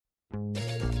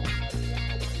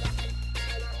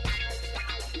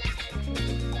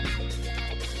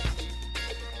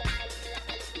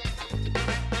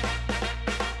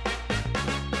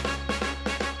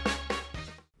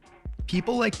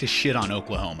People like to shit on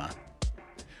Oklahoma.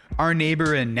 Our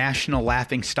neighbor and national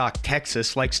laughingstock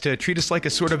Texas likes to treat us like a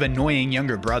sort of annoying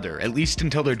younger brother, at least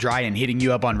until they're dry and hitting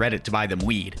you up on Reddit to buy them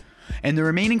weed. And the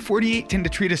remaining 48 tend to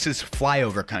treat us as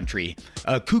flyover country,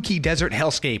 a kooky desert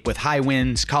hellscape with high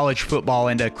winds, college football,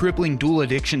 and a crippling dual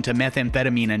addiction to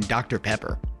methamphetamine and Dr.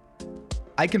 Pepper.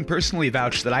 I can personally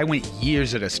vouch that I went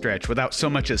years at a stretch without so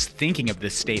much as thinking of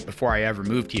this state before I ever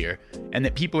moved here, and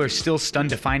that people are still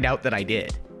stunned to find out that I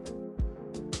did.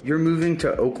 You're moving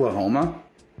to Oklahoma?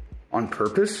 On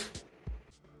purpose?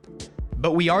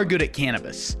 But we are good at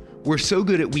cannabis. We're so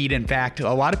good at weed, in fact,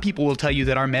 a lot of people will tell you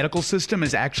that our medical system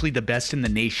is actually the best in the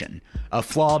nation. A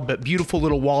flawed but beautiful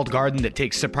little walled garden that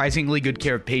takes surprisingly good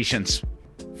care of patients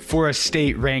for a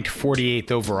state ranked 48th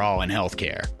overall in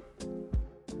healthcare.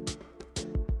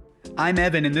 I'm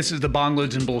Evan, and this is the Bong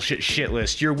Loads and Bullshit Shit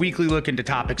List, your weekly look into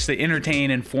topics that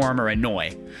entertain, inform, or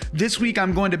annoy. This week,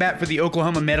 I'm going to bat for the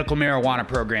Oklahoma medical marijuana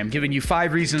program, giving you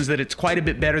 5 reasons that it's quite a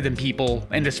bit better than people,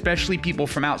 and especially people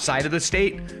from outside of the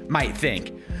state, might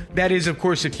think. That is, of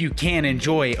course, if you can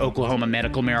enjoy Oklahoma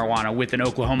medical marijuana with an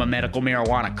Oklahoma medical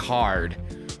marijuana card.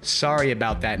 Sorry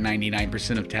about that,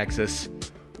 99% of Texas.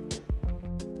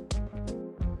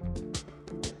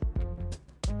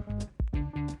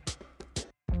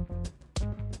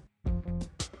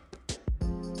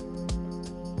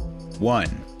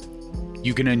 One,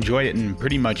 you can enjoy it in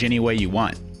pretty much any way you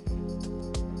want.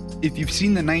 If you've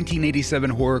seen the 1987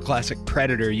 horror classic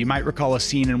Predator, you might recall a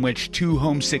scene in which 2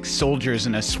 homesick soldiers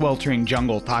in a sweltering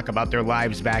jungle talk about their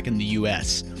lives back in the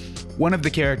US. One of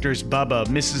the characters, Bubba,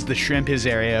 misses the shrimp his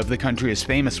area of the country is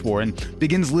famous for and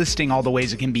begins listing all the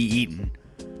ways it can be eaten.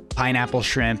 Pineapple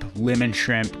shrimp, lemon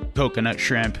shrimp, coconut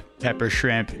shrimp, pepper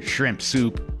shrimp, shrimp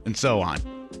soup, and so on.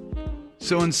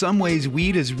 So in some ways,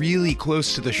 weed is really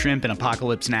close to the shrimp in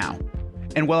Apocalypse Now.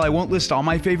 And while I won't list all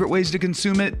my favorite ways to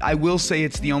consume it, I will say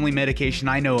it's the only medication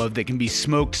I know of that can be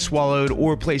smoked, swallowed,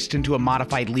 or placed into a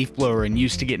modified leaf blower and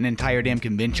used to get an entire damn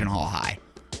convention hall high.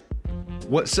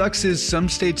 What sucks is some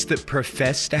states that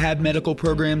profess to have medical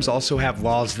programs also have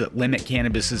laws that limit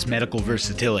cannabis's medical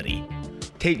versatility.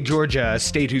 Take Georgia, a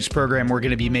state whose program we're going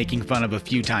to be making fun of a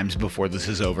few times before this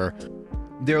is over.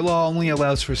 Their law only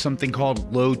allows for something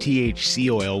called low THC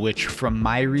oil, which from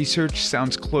my research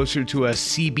sounds closer to a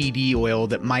CBD oil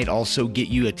that might also get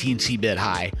you a teensy bit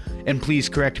high. And please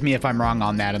correct me if I'm wrong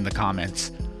on that in the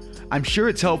comments. I'm sure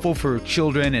it's helpful for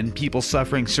children and people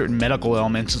suffering certain medical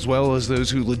ailments as well as those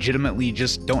who legitimately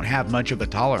just don't have much of a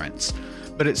tolerance.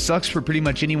 But it sucks for pretty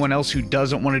much anyone else who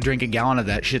doesn't want to drink a gallon of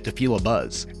that shit to feel a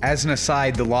buzz. As an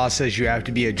aside, the law says you have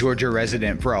to be a Georgia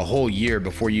resident for a whole year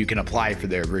before you can apply for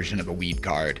their version of a weed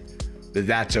card. But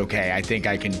that's okay, I think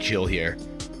I can chill here.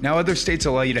 Now, other states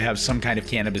allow you to have some kind of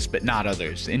cannabis, but not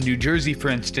others. In New Jersey, for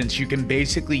instance, you can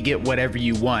basically get whatever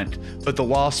you want, but the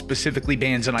law specifically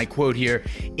bans, and I quote here,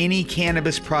 any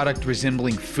cannabis product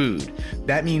resembling food.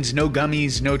 That means no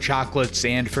gummies, no chocolates,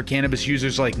 and for cannabis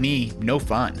users like me, no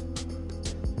fun.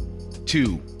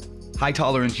 2. High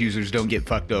tolerance users don't get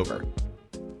fucked over.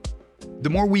 The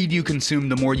more weed you consume,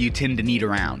 the more you tend to need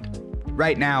around.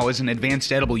 Right now, as an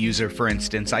advanced edible user, for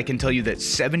instance, I can tell you that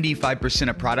 75%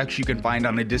 of products you can find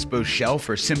on a dispo's shelf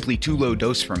are simply too low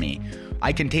dose for me.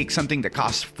 I can take something that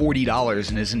costs $40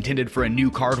 and is intended for a new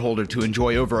card holder to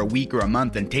enjoy over a week or a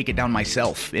month and take it down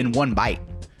myself in one bite.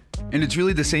 And it's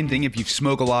really the same thing if you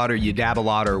smoke a lot or you dab a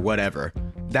lot or whatever.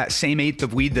 That same eighth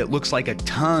of weed that looks like a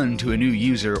ton to a new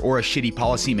user or a shitty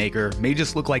policymaker may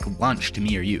just look like lunch to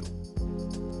me or you.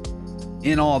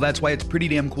 In all, that's why it's pretty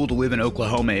damn cool to live in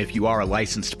Oklahoma if you are a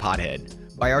licensed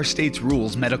pothead. By our state's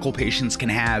rules, medical patients can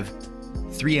have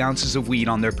 3 ounces of weed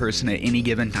on their person at any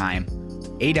given time,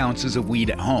 8 ounces of weed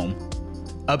at home,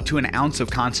 up to an ounce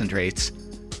of concentrates,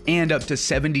 and up to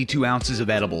 72 ounces of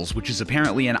edibles, which is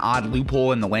apparently an odd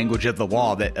loophole in the language of the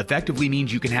law that effectively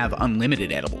means you can have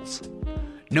unlimited edibles.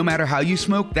 No matter how you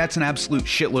smoke, that's an absolute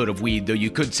shitload of weed, though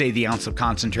you could say the ounce of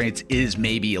concentrates is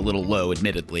maybe a little low,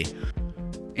 admittedly.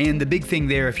 And the big thing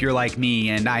there, if you're like me,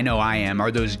 and I know I am, are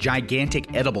those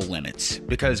gigantic edible limits.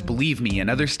 Because believe me, in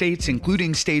other states,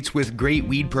 including states with great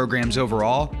weed programs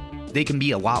overall, they can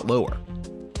be a lot lower.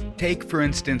 Take, for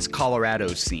instance,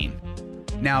 Colorado's scene.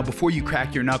 Now, before you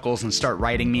crack your knuckles and start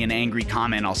writing me an angry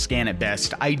comment, I'll scan at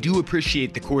best, I do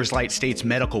appreciate the Coors Light State's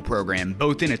medical program,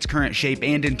 both in its current shape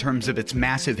and in terms of its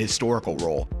massive historical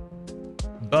role.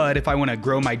 But if I want to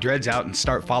grow my dreads out and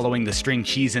start following the string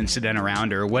cheese incident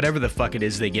around, or whatever the fuck it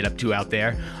is they get up to out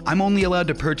there, I'm only allowed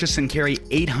to purchase and carry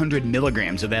 800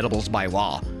 milligrams of edibles by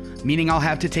law, meaning I'll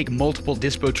have to take multiple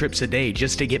dispo trips a day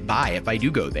just to get by if I do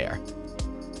go there.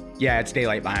 Yeah, it's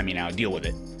daylight behind me now, deal with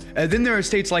it. Then there are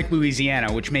states like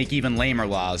Louisiana, which make even lamer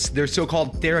laws. Their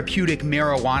so-called Therapeutic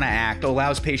Marijuana Act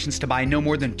allows patients to buy no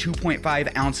more than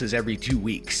 2.5 ounces every 2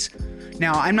 weeks.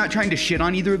 Now, I'm not trying to shit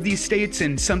on either of these states,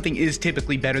 and something is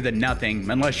typically better than nothing,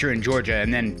 unless you're in Georgia,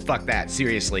 and then fuck that,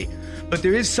 seriously. But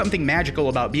there is something magical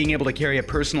about being able to carry a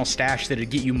personal stash that'd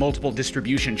get you multiple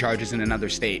distribution charges in another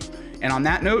state. And on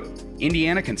that note,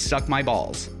 Indiana can suck my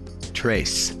balls.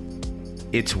 Trace.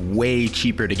 It's way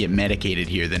cheaper to get medicated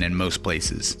here than in most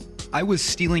places. I was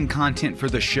stealing content for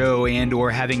the show and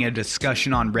or having a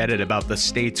discussion on Reddit about the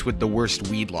states with the worst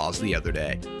weed laws the other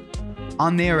day.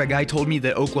 On there, a guy told me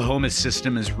that Oklahoma's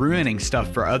system is ruining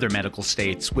stuff for other medical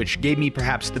states, which gave me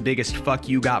perhaps the biggest fuck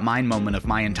you got mine moment of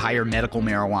my entire medical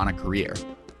marijuana career.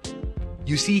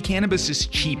 You see, cannabis is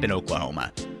cheap in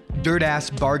Oklahoma. Dirt-ass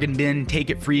bargain bin, take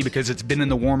it free because it's been in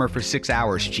the warmer for 6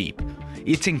 hours cheap.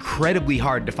 It's incredibly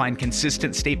hard to find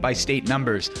consistent state-by-state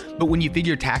numbers, but when you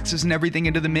figure taxes and everything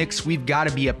into the mix, we've got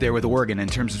to be up there with Oregon in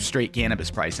terms of straight cannabis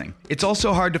pricing. It's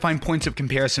also hard to find points of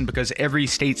comparison because every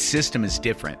state's system is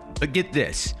different. But get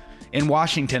this. In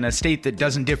Washington, a state that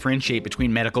doesn't differentiate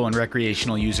between medical and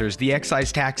recreational users, the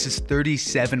excise tax is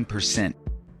 37%.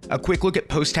 A quick look at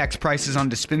post-tax prices on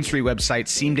dispensary websites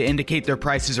seem to indicate their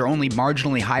prices are only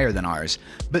marginally higher than ours,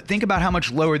 but think about how much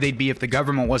lower they'd be if the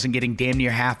government wasn't getting damn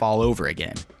near half all over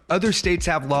again. Other states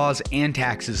have laws and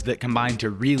taxes that combine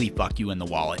to really fuck you in the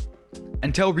wallet.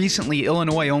 Until recently,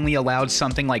 Illinois only allowed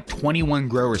something like 21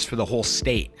 growers for the whole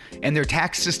state, and their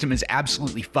tax system is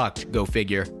absolutely fucked, go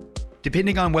figure.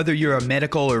 Depending on whether you're a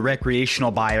medical or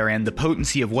recreational buyer and the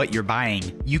potency of what you're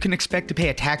buying, you can expect to pay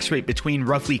a tax rate between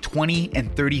roughly 20 and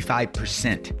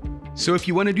 35%. So if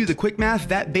you want to do the quick math,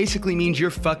 that basically means you're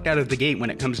fucked out of the gate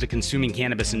when it comes to consuming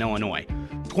cannabis in Illinois.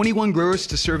 21 growers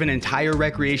to serve an entire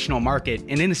recreational market,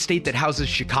 and in a state that houses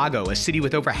Chicago, a city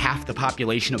with over half the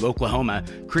population of Oklahoma,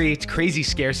 creates crazy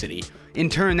scarcity. In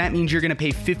turn, that means you're going to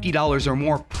pay $50 or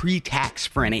more pre-tax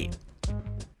for an eighth.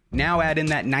 Now add in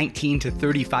that 19 to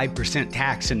 35%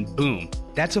 tax and boom,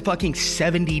 that's a fucking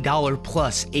 $70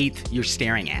 plus eighth you're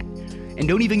staring at. And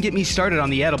don't even get me started on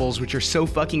the edibles, which are so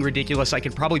fucking ridiculous I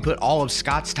could probably put all of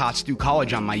Scott's Tots through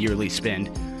college on my yearly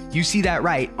spend. You see that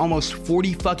right, almost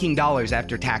 $40 fucking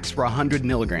after tax for 100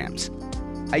 milligrams.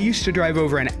 I used to drive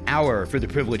over an hour for the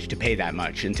privilege to pay that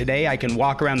much, and today I can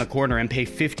walk around the corner and pay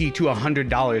 $50 to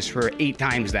 $100 for 8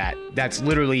 times that. That's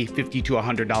literally $50 to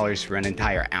 $100 for an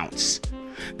entire ounce.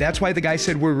 That's why the guy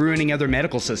said we're ruining other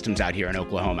medical systems out here in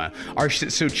Oklahoma. Our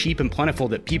shit's so cheap and plentiful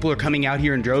that people are coming out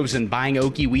here in droves and buying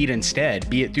Okie weed instead,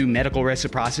 be it through medical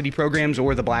reciprocity programs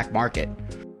or the black market.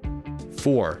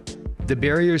 4. The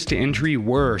barriers to entry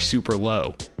were super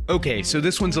low. Okay, so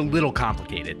this one's a little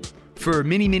complicated. For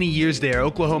many, many years there,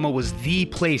 Oklahoma was the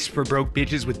place for broke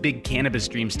bitches with big cannabis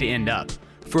dreams to end up.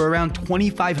 For around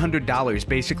 $2,500,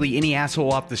 basically any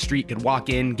asshole off the street could walk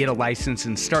in, get a license,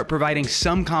 and start providing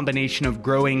some combination of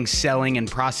growing, selling, and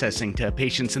processing to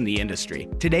patients in the industry.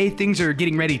 Today, things are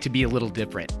getting ready to be a little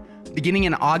different. Beginning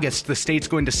in August, the state's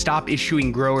going to stop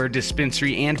issuing grower,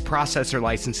 dispensary, and processor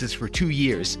licenses for 2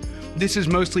 years. This is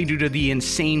mostly due to the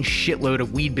insane shitload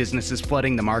of weed businesses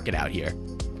flooding the market out here.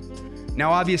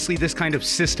 Now, obviously, this kind of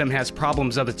system has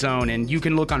problems of its own, and you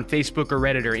can look on Facebook or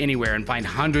Reddit or anywhere and find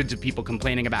hundreds of people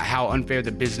complaining about how unfair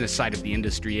the business side of the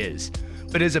industry is.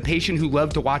 But as a patient who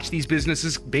loved to watch these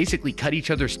businesses basically cut each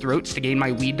other's throats to gain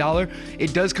my weed dollar,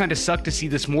 it does kind of suck to see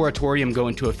this moratorium go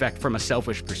into effect from a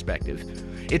selfish perspective.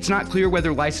 It's not clear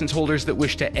whether license holders that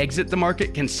wish to exit the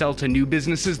market can sell to new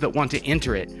businesses that want to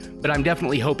enter it, but I'm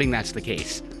definitely hoping that's the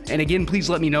case. And again, please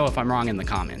let me know if I'm wrong in the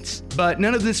comments. But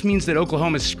none of this means that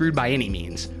Oklahoma's screwed by any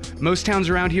means. Most towns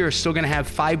around here are still going to have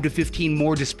 5 to 15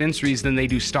 more dispensaries than they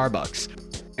do Starbucks.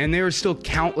 And there are still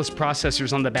countless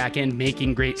processors on the back end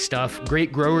making great stuff,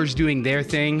 great growers doing their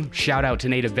thing, shout out to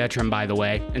Native Veteran by the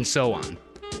way, and so on.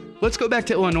 Let's go back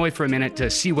to Illinois for a minute to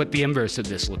see what the inverse of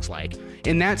this looks like.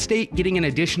 In that state, getting an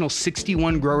additional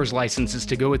 61 growers' licenses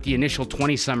to go with the initial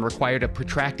 20-some required a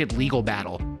protracted legal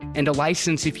battle. And a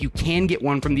license, if you can get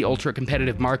one from the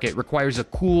ultra-competitive market, requires a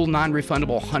cool,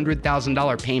 non-refundable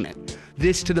 $100,000 payment.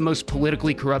 This to the most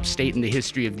politically corrupt state in the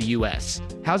history of the US.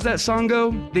 How's that song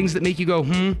go? Things that make you go,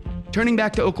 Turning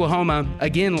back to Oklahoma,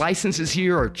 again, licenses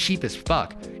here are cheap as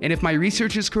fuck. And if my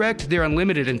research is correct, they're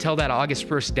unlimited until that August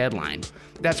 1st deadline.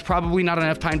 That's probably not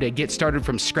enough time to get started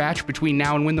from scratch between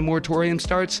now and when the moratorium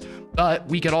starts, but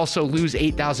we could also lose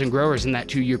 8,000 growers in that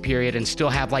 2-year period and still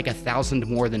have like 1,000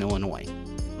 more than Illinois.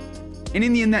 And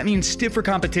in the end, that means stiffer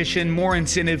competition, more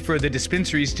incentive for the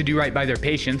dispensaries to do right by their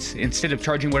patients instead of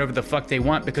charging whatever the fuck they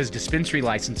want because dispensary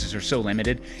licenses are so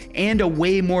limited, and a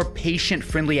way more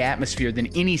patient-friendly atmosphere than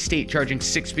any state charging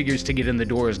 6 figures to get in the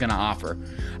door is gonna offer.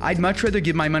 I'd much rather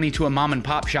give my money to a mom and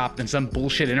pop shop than some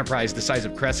bullshit enterprise the size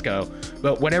of Cresco,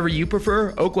 but whatever you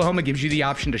prefer, Oklahoma gives you the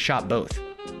option to shop both.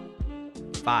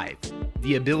 5.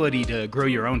 The ability to grow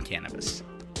your own cannabis.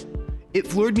 It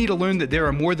floored me to learn that there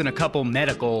are more than a couple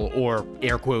medical, or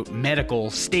air quote, medical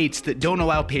states that don't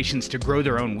allow patients to grow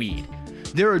their own weed.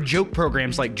 There are joke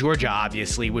programs like Georgia,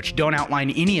 obviously, which don't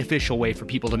outline any official way for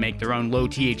people to make their own low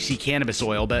THC cannabis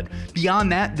oil, but beyond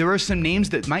that, there are some names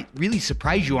that might really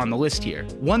surprise you on the list here.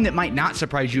 One that might not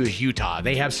surprise you is Utah.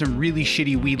 They have some really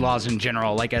shitty weed laws in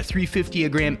general, like a $3.50 a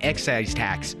gram excise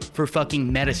tax for fucking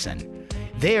medicine.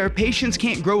 There, patients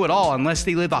can't grow at all unless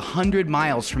they live 100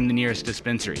 miles from the nearest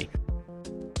dispensary.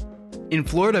 In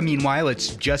Florida, meanwhile,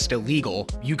 it's just illegal.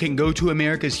 You can go to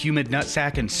America's humid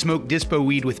nutsack and smoke dispo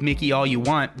weed with Mickey all you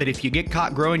want, but if you get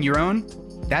caught growing your own,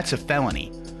 that's a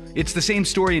felony. It's the same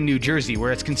story in New Jersey,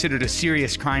 where it's considered a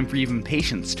serious crime for even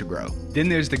patients to grow. Then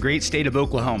there's the great state of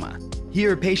Oklahoma.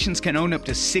 Here, patients can own up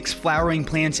to 6 flowering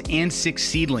plants and 6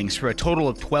 seedlings for a total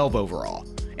of 12 overall.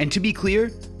 And to be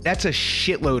clear, that's a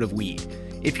shitload of weed.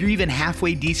 If you're even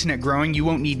halfway decent at growing, you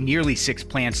won't need nearly 6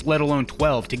 plants, let alone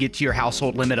 12, to get to your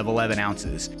household limit of 11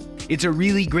 ounces. It's a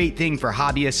really great thing for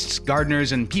hobbyists,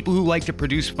 gardeners, and people who like to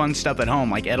produce fun stuff at home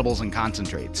like edibles and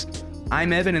concentrates.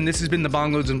 I'm Evan, and this has been the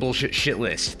Bongloads and Bullshit Shit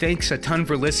List. Thanks a ton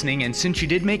for listening, and since you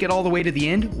did make it all the way to the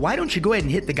end, why don't you go ahead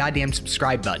and hit the goddamn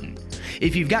subscribe button?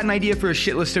 If you've got an idea for a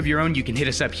shit list of your own, you can hit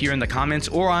us up here in the comments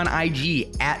or on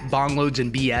IG at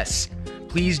BongloadsandBS.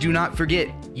 Please do not forget,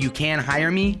 you can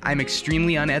hire me. I'm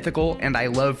extremely unethical and I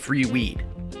love free weed.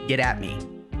 Get at me.